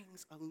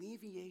brings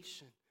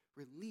alleviation,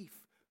 relief,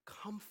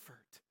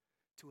 comfort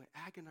to an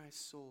agonized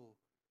soul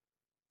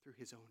through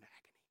his own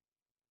agony.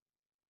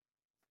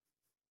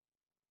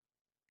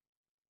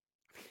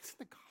 I mean, isn't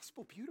the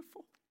gospel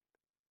beautiful?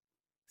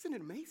 Isn't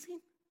it amazing?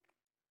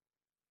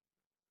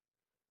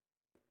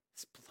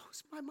 This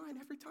blows my mind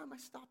every time I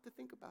stop to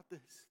think about this,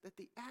 that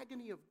the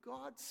agony of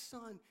God's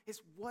Son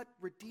is what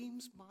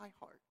redeems my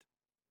heart.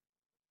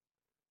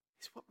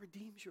 It's what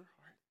redeems your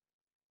heart.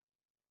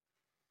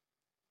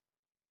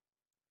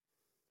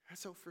 And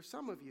so for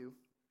some of you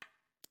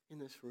in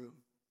this room,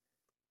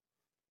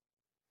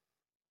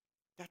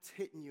 that's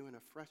hitting you in a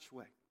fresh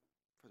way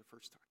for the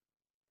first time.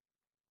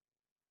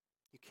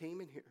 You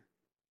came in here,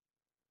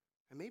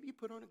 and maybe you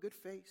put on a good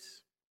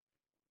face,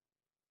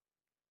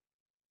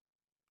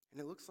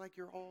 and it looks like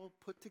you're all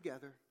put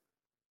together,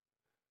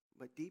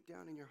 but deep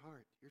down in your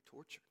heart, you're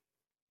tortured.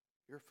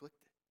 You're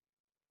afflicted.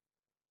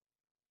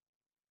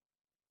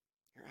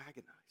 You're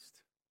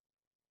agonized.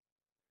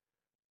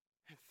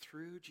 And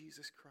through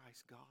Jesus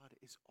Christ, God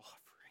is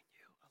offering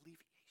you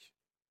alleviation.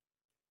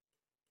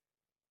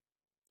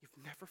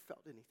 You've never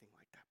felt anything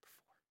like that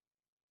before.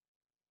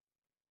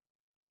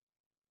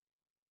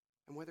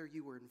 And whether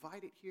you were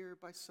invited here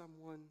by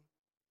someone,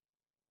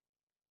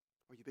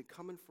 or you've been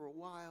coming for a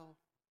while,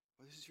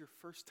 or this is your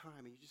first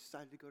time and you just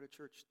decided to go to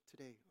church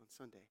today on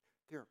Sunday,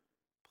 there are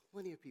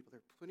plenty of people, there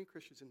are plenty of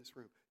Christians in this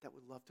room that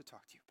would love to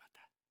talk to you about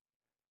that.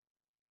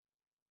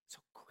 So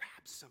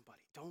grab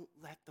somebody. Don't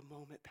let the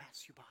moment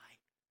pass you by.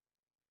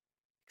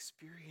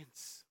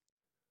 Experience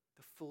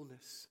the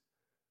fullness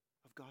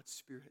of God's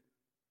Spirit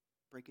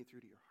breaking through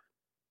to your heart.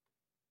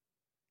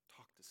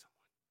 Talk to someone.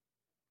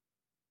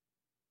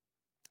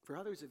 For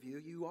others of you,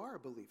 you are a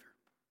believer.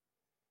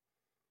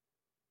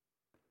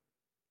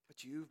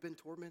 But you've been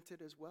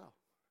tormented as well.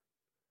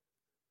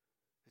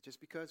 And just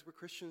because we're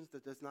Christians,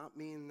 that does not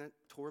mean that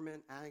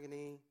torment,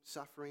 agony,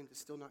 suffering does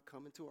still not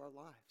come into our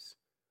lives.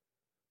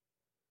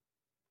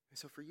 And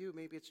so for you,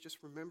 maybe it's just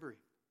remembering,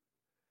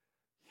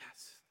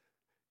 yes,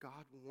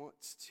 God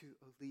wants to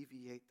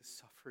alleviate the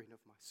suffering of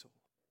my soul.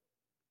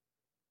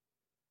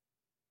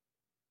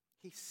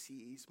 He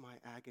sees my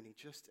agony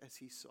just as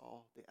he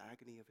saw the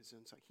agony of his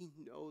own son. He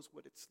knows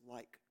what it's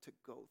like to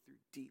go through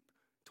deep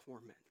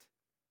torment.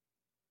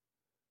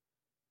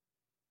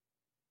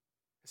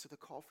 And so the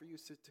call for you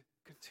is to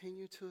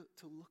continue to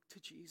look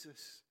to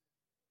Jesus,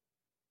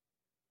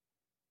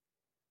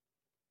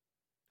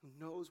 who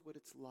knows what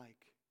it's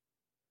like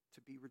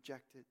to be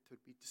rejected, to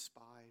be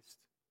despised,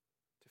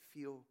 to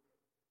feel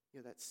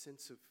that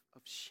sense of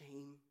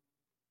shame.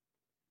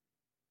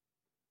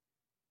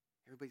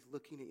 Everybody's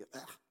looking at you.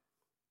 Ugh.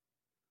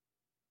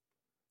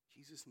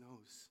 Jesus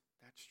knows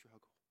that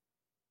struggle.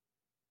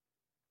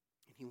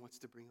 And he wants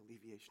to bring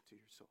alleviation to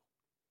your soul.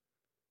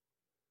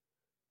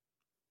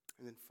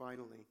 And then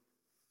finally,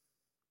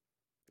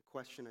 the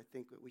question I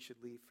think that we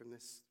should leave from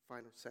this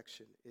final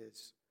section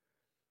is,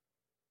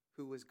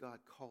 who is God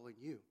calling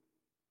you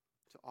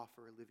to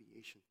offer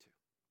alleviation to?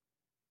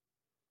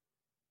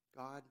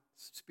 God's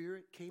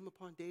Spirit came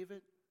upon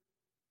David.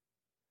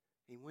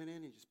 He went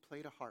in and just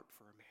played a harp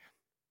for a man.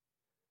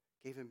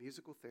 Gave him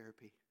musical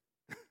therapy.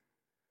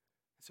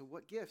 So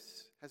what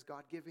gifts has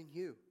God given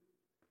you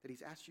that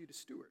he's asked you to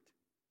steward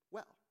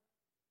well?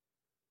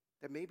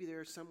 That maybe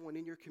there is someone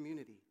in your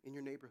community, in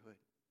your neighborhood,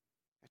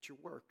 at your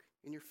work,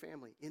 in your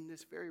family, in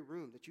this very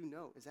room that you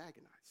know is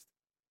agonized,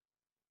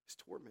 is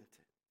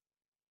tormented.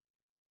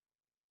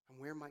 And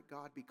where might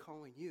God be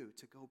calling you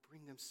to go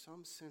bring them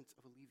some sense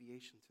of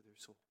alleviation to their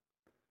soul?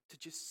 To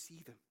just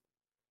see them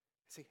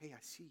and say, hey, I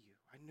see you.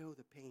 I know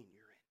the pain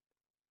you're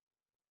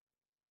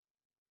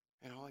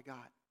in. And all I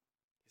got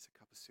is a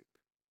cup of soup.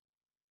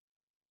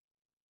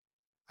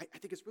 I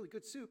think it's really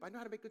good soup. I know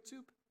how to make good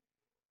soup.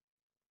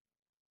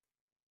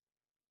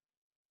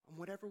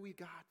 whatever we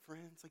got,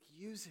 friends, like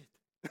use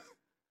it.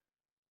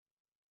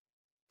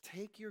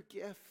 Take your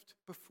gift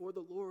before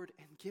the Lord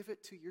and give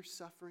it to your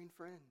suffering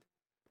friend,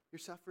 your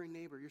suffering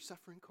neighbor, your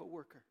suffering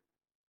coworker.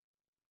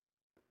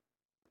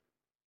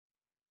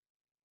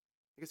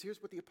 Because here's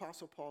what the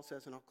Apostle Paul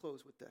says, and I'll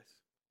close with this,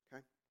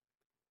 okay?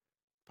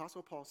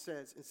 Apostle Paul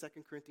says in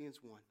 2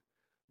 Corinthians 1,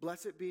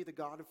 "Blessed be the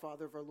God and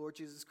Father of our Lord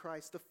Jesus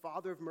Christ, the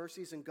Father of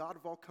mercies and God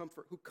of all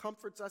comfort, who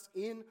comforts us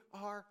in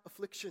our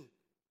affliction."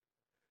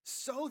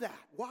 So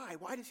that, why?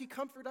 Why does he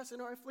comfort us in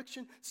our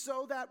affliction?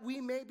 So that we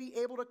may be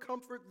able to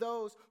comfort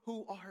those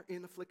who are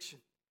in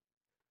affliction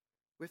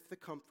with the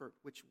comfort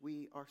which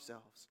we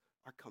ourselves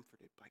are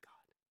comforted by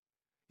God.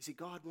 You see,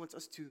 God wants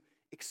us to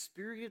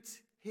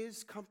experience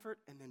his comfort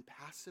and then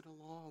pass it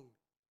along.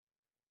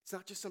 It's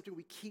not just something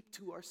we keep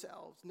to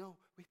ourselves. No,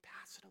 we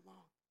pass it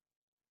along.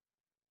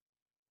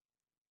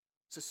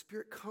 So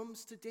Spirit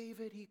comes to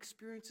David. He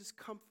experiences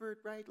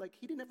comfort, right? Like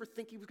he didn't ever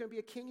think he was going to be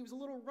a king. He was a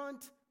little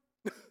runt.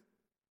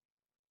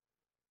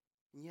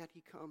 And yet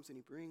he comes and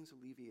he brings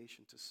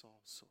alleviation to Saul's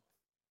soul.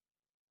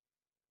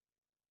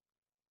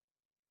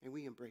 And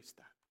we embrace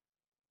that.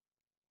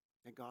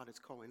 And God is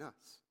calling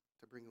us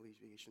to bring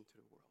alleviation to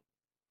the world.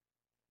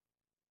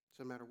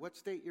 So no matter what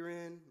state you're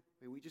in,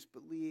 may we just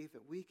believe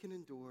that we can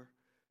endure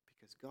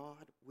because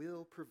God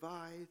will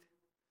provide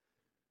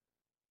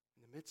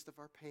in the midst of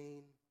our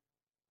pain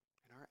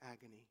and our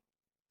agony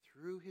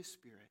through his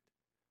Spirit.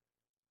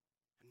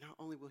 And not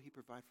only will he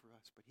provide for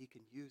us, but he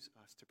can use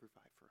us to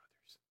provide for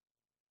others.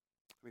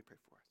 Let me pray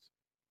for us.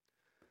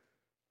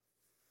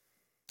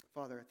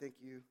 Father, I thank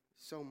you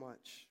so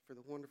much for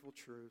the wonderful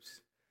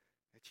truths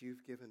that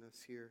you've given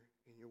us here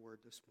in your word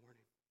this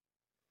morning.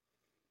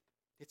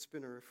 It's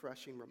been a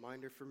refreshing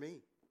reminder for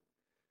me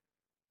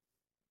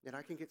that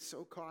I can get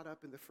so caught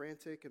up in the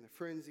frantic and the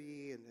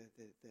frenzy and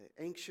the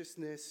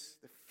anxiousness,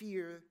 the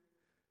fear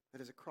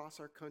that is across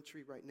our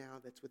country right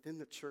now that's within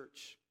the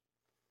church.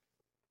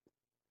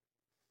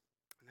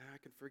 And I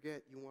can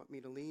forget you want me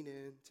to lean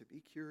in, to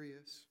be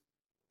curious,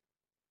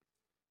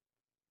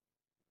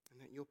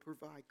 and that you'll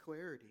provide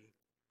clarity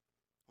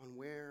on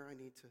where I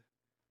need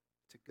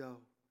to go,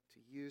 to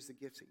use the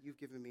gifts that you've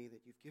given me,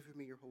 that you've given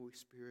me your Holy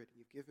Spirit, and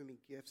you've given me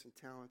gifts and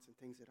talents and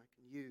things that I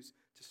can use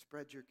to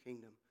spread your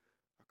kingdom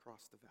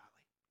across the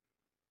valley.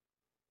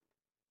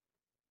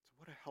 So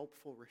what a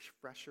helpful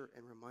refresher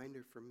and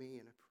reminder for me,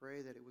 and I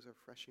pray that it was a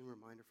refreshing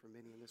reminder for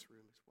many in this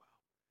room as well.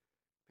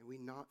 May we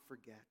not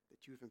forget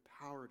that you've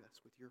empowered us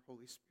with your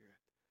Holy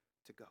Spirit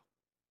to go.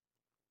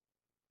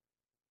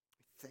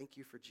 Thank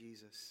you for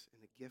Jesus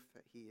and the gift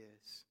that he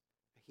is.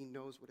 He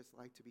knows what it's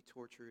like to be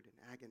tortured and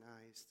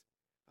agonized,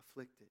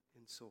 afflicted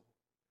in soul,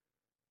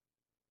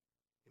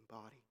 in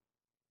body.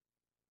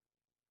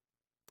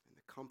 And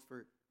the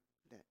comfort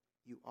that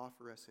you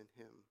offer us in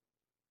him,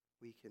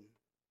 we can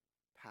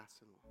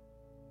pass along.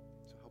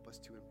 So help us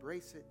to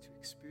embrace it, to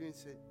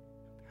experience it,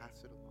 and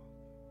pass it along.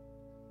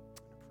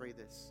 And I pray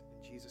this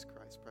in Jesus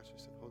Christ's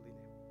precious and holy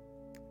name.